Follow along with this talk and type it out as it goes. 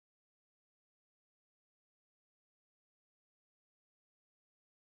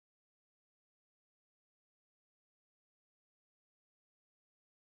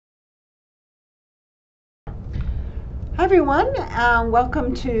Hi everyone,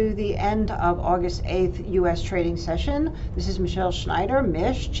 welcome to the end of August 8th US trading session. This is Mish Schneider,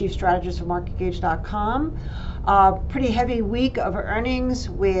 Mish, Chief Strategist of MarketGauge.com. Pretty heavy week of earnings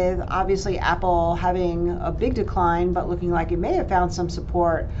with obviously Apple having a big decline but looking like it may have found some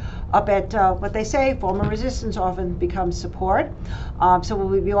support up at what they say former resistance often becomes support. So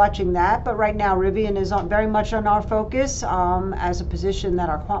we'll be watching that, but right now Rivian is very much on our focus as a position that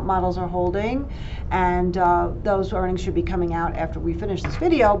our quant models are holding, and those earnings should be coming out after we finish this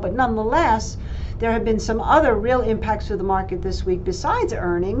video. But nonetheless, there have been some other real impacts to the market this week besides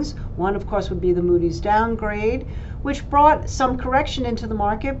earnings. One, of course, would be the Moody's downgrade, which brought some correction into the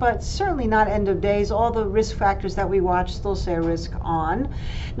market, but certainly not end of days. All the risk factors that we watch still say risk on.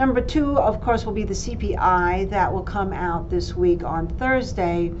 Number two, of course, will be the CPI that will come out this week on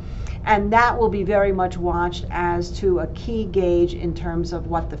Thursday. And that will be very much watched as to a key gauge in terms of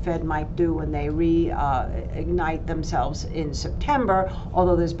what the Fed might do when they reignite themselves in September,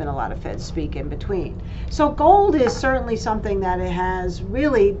 although there's been a lot of Fed speak in between. So gold is certainly something that it has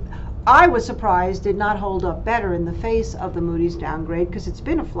really, I was surprised, did not hold up better in the face of the Moody's downgrade because it's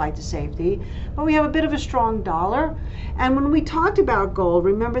been a flight to safety, but we have a bit of a strong dollar. And when we talked about gold,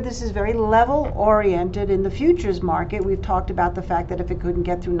 remember this is very level oriented in the futures market. We've talked about the fact that if it couldn't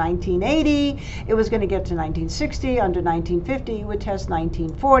get through 1980, it was going to get to 1960, under 1950 it would test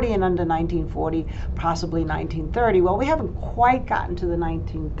 1940, and under 1940 possibly 1930. Well, we haven't quite gotten to the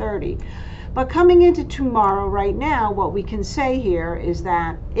 1930. But coming into tomorrow right now, what we can say here is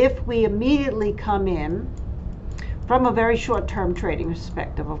that if we immediately come in, from a very short-term trading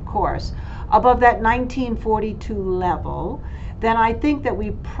perspective, of course, above that 1942 level, then I think that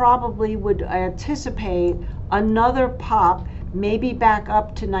we probably would anticipate another pop, maybe back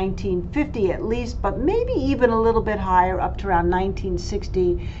up to 1950 at least, but maybe even a little bit higher, up to around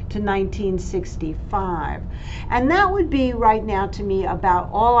 1960 to 1965. And that would be right now to me about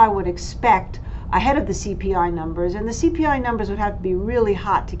all I would expect ahead of the CPI numbers. And the CPI numbers would have to be really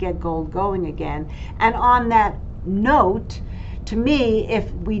hot to get gold going again. And on that note, to me,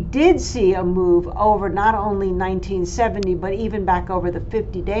 if we did see a move over not only 1970, but even back over the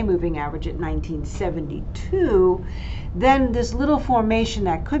 50-day moving average at 1972, then this little formation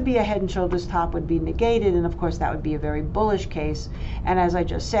that could be a head and shoulders top would be negated, and of course that would be a very bullish case. And as I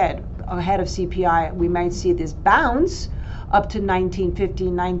just said, ahead of CPI, we might see this bounce up to 1950,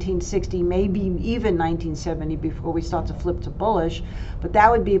 1960, maybe even 1970 before we start to flip to bullish. But that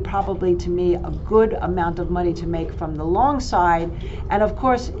would be probably, to me, a good amount of money to make from the long side. And of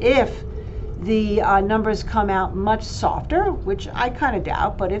course, if the numbers come out much softer, which I kind of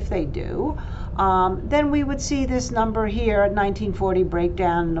doubt, but if they do, then we would see this number here at 1940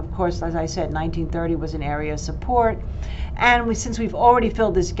 breakdown. And of course, as I said, 1930 was an area of support. And since we've already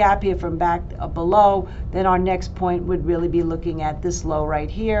filled this gap here from back below, then our next point would really be looking at this low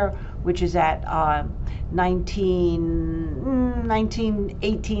right here, which is at 1918,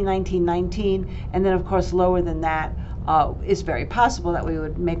 1919. And then, of course, lower than that is very possible that we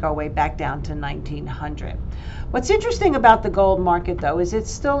would make our way back down to 1900. What's interesting about the gold market, though, is it's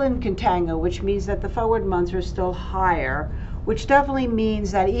still in contango, which means that the forward months are still higher, which definitely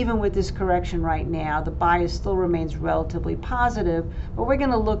means that even with this correction right now, the bias still remains relatively positive, but we're going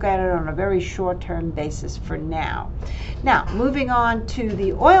to look at it on a very short-term basis for now. Now, moving on to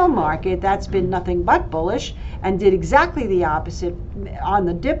the oil market, that's been nothing but bullish and did exactly the opposite. On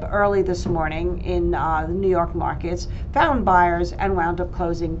the dip early this morning in the New York markets, found buyers and wound up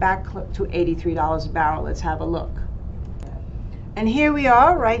closing back to $83 a barrel. Let's have a look. And here we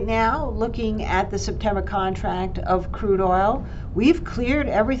are right now looking at the September contract of crude oil. We've cleared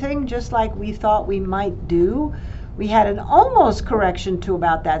everything just like we thought we might do. We had an almost correction to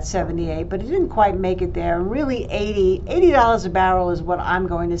about that 78, but it didn't quite make it there. And really $80 a barrel is what I'm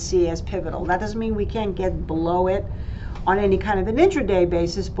going to see as pivotal. That doesn't mean we can't get below it on any kind of an intraday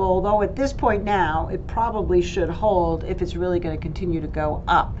basis, but although at this point now, it probably should hold if it's really going to continue to go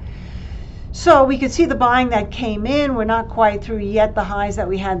up. So we could see the buying that came in. We're not quite through yet the highs that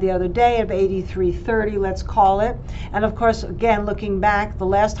we had the other day of 83.30, let's call it. And of course, again, looking back, the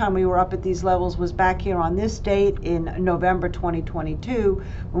last time we were up at these levels was back here on this date in November 2022,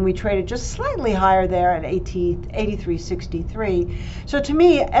 when we traded just slightly higher there at 83.63. So to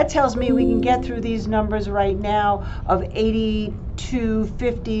me, it tells me we can get through these numbers right now of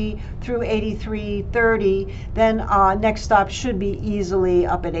 82.50 through 83.30. Then next stop should be easily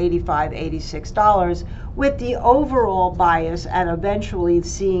up at $85, $86, with the overall bias at eventually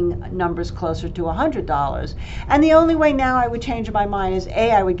seeing numbers closer to $100. And the only way now I would change my mind is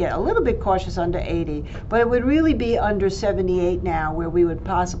I would get a little bit cautious under 80, but it would really be under 78 now, where we would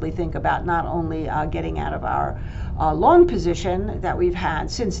possibly think about not only getting out of our long position that we've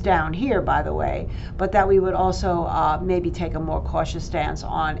had since down here, by the way, but that we would also maybe take a more cautious stance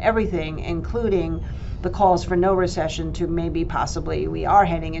on everything, including the calls for no recession to maybe possibly we are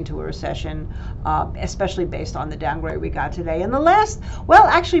heading into a recession, especially based on the downgrade we got today. And the last, well,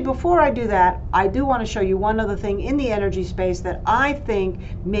 actually, before I do that, I do want to show you one other thing in the energy space that I think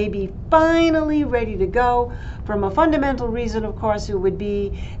may be finally ready to go. From a fundamental reason, of course, it would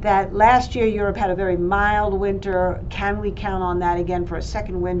be that last year Europe had a very mild winter. Can we count on that again for a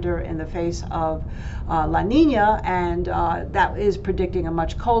second winter in the face of La Nina? And that is predicting a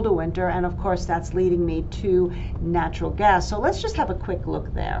much colder winter. And of course, that's leading me to natural gas. So let's just have a quick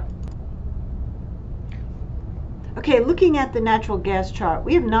look there. Okay, looking at the natural gas chart,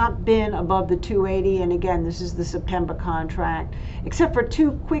 we have not been above the 280, and again, this is the September contract, except for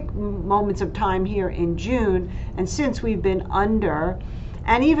two quick moments of time here in June, and since we've been under.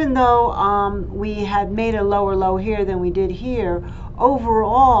 And even though we had made a lower low here than we did here,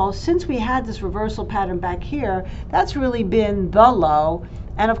 overall, since we had this reversal pattern back here, that's really been the low.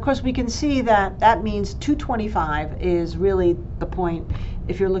 And of course, we can see that that means 225 is really the point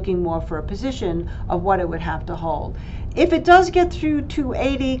if you're looking more for a position of what it would have to hold. If it does get through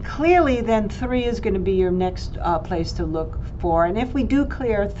 280, clearly then 3 is going to be your next place to look for. And if we do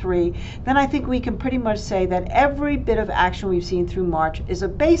clear 3, then I think we can pretty much say that every bit of action we've seen through March is a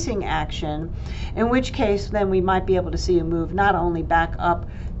basing action, in which case then we might be able to see a move not only back up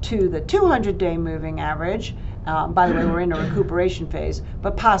to the 200-day moving average. By the way, we're in a recuperation phase,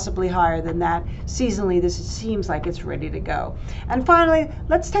 but possibly higher than that. Seasonally, this seems like it's ready to go. And finally,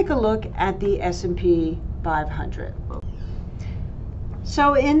 let's take a look at the S&P 500.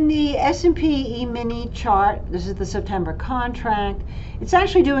 So in the S&P E-mini chart, this is the September contract, it's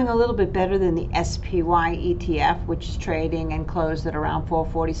actually doing a little bit better than the SPY ETF, which is trading and closed at around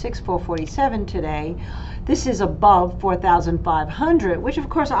 446, 447 today. This is above 4,500, which of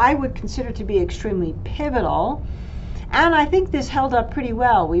course I would consider to be extremely pivotal. And I think this held up pretty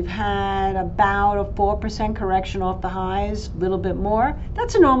well. We've had about a 4% correction off the highs, a little bit more.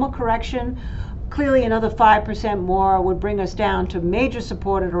 That's a normal correction. Clearly another 5% more would bring us down to major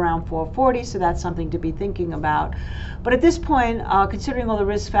support at around 440, so that's something to be thinking about. But at this point, considering all the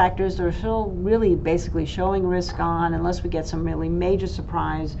risk factors, they're still really basically showing risk on unless we get some really major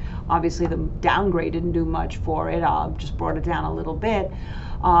surprise. Obviously the downgrade didn't do much for it, just brought it down a little bit.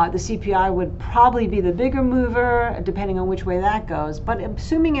 The CPI would probably be the bigger mover, depending on which way that goes. But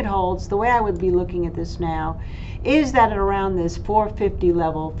assuming it holds, the way I would be looking at this now is that at around this 450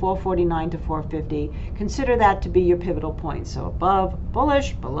 level, 449 to 450, consider that to be your pivotal point. So above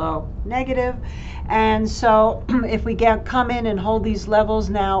bullish, below negative. And so if we come in and hold these levels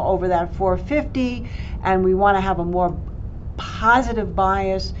now over that 450, and we want to have a more positive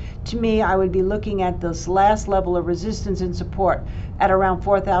bias, to me, I would be looking at this last level of resistance and support at around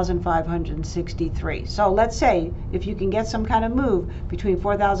 4,563. So let's say if you can get some kind of move between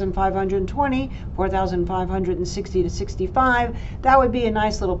 4,520, 4,560 to 65, that would be a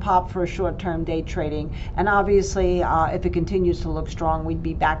nice little pop for a short-term day trading. And obviously, if it continues to look strong, we'd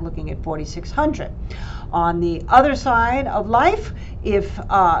be back looking at 4,600. On the other side of life, if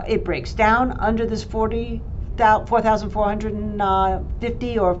it breaks down under this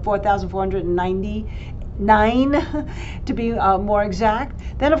 4,450 or 4,499 to be more exact,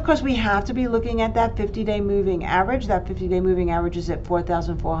 then of course we have to be looking at that 50-day moving average. That 50-day moving average is at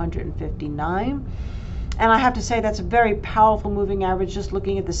 4,459. And I have to say that's a very powerful moving average. Just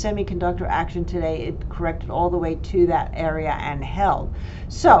looking at the semiconductor action today, it corrected all the way to that area and held.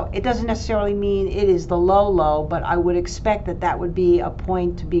 So it doesn't necessarily mean it is the low, but I would expect that that would be a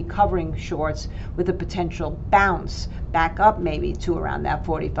point to be covering shorts with a potential bounce back up maybe to around that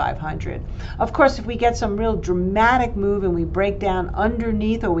 4,500. Of course, if we get some real dramatic move and we break down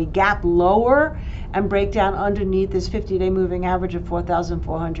underneath, or we gap lower and break down underneath this 50-day moving average of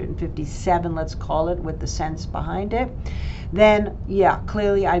 4,457, let's call it, with the cents behind it, then yeah,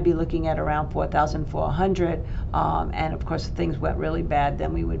 clearly I'd be looking at around 4,400. And of course, if things went really bad,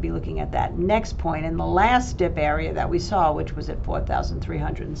 then we would be looking at that next point in the last dip area that we saw, which was at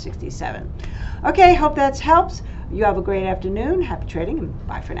 4,367. Okay, hope that helps. You have a great afternoon. Happy trading, and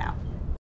bye for now.